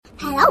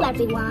Hello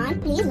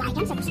everyone, please like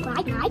and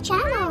subscribe my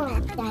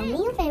channel. Tell me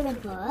your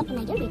favorite word and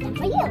I will read them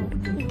for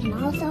you. You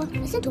can also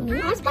listen to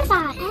me on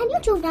Spotify and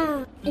YouTube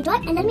now. Enjoy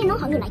and let me know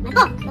how you like my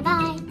book. Bye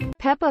bye.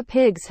 Peppa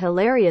Pig's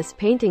hilarious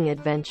painting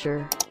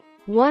adventure.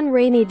 One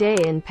rainy day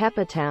in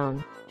Peppa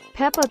Town.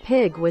 Peppa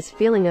Pig was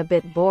feeling a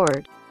bit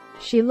bored.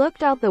 She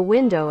looked out the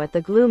window at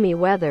the gloomy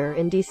weather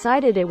and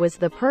decided it was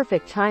the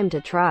perfect time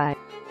to try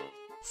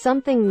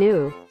something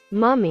new.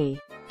 Mummy,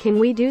 can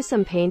we do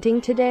some painting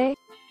today?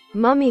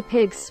 Mummy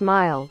Pig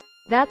smiled.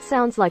 That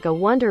sounds like a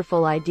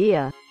wonderful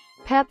idea,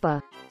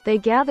 Peppa. They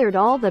gathered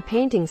all the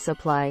painting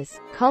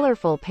supplies,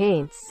 colorful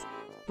paints,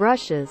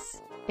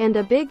 brushes, and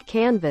a big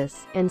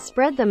canvas, and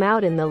spread them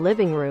out in the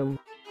living room.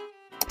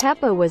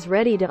 Peppa was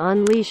ready to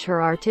unleash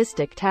her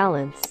artistic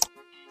talents.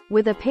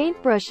 With a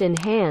paintbrush in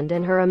hand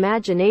and her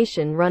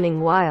imagination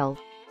running wild,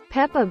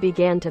 Peppa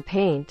began to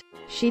paint.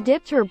 She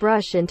dipped her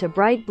brush into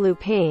bright blue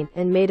paint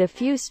and made a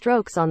few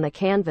strokes on the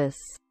canvas.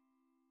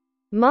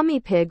 Mummy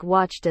Pig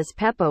watched as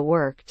Peppa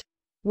worked.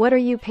 What are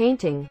you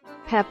painting,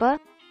 Peppa?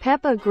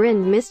 Peppa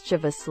grinned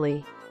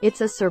mischievously. It's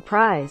a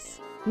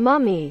surprise,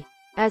 Mummy.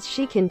 As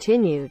she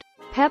continued,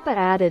 Peppa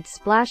added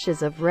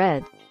splashes of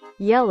red,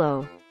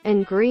 yellow,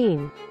 and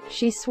green.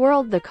 She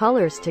swirled the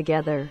colors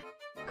together,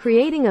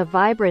 creating a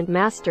vibrant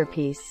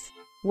masterpiece.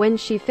 When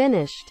she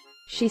finished,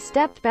 she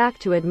stepped back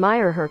to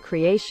admire her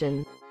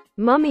creation.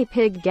 Mummy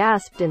Pig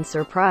gasped in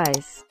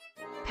surprise.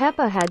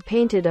 Peppa had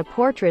painted a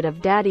portrait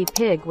of Daddy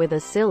Pig with a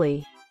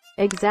silly,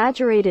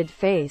 exaggerated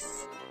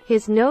face.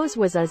 His nose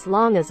was as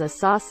long as a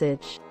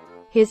sausage.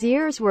 His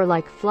ears were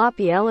like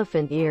floppy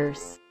elephant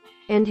ears.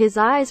 And his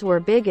eyes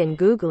were big and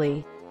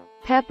googly.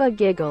 Peppa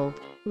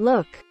giggled.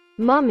 Look,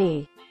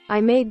 Mummy,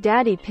 I made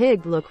Daddy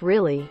Pig look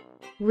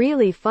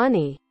really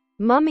funny.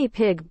 Mummy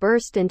Pig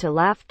burst into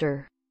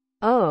laughter.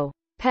 Oh,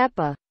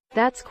 Peppa,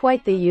 that's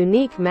quite the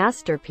unique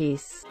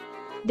masterpiece.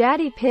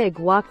 Daddy Pig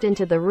walked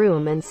into the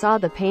room and saw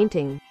the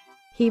painting.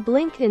 He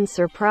blinked in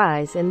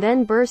surprise and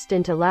then burst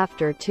into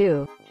laughter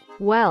too.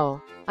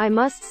 Well, I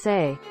must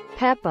say,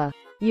 Peppa,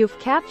 you've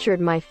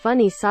captured my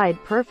funny side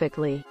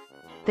perfectly.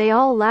 They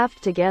all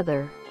laughed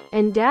together,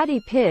 and Daddy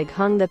Pig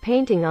hung the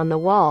painting on the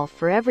wall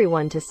for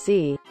everyone to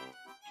see.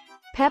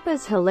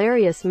 Peppa's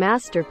hilarious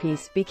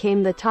masterpiece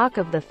became the talk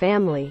of the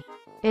family,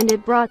 and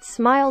it brought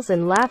smiles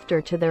and laughter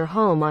to their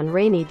home on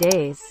rainy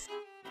days.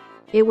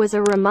 It was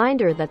a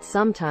reminder that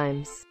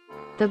sometimes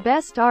the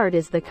best art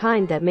is the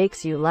kind that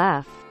makes you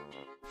laugh.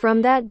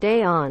 From that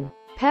day on,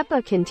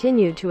 Peppa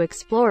continued to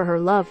explore her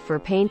love for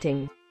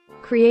painting,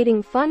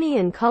 creating funny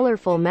and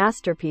colorful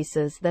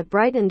masterpieces that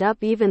brightened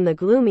up even the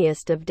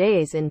gloomiest of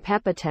days in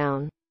Peppa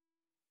Town.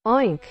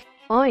 Oink,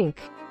 oink,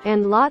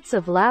 and lots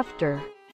of laughter.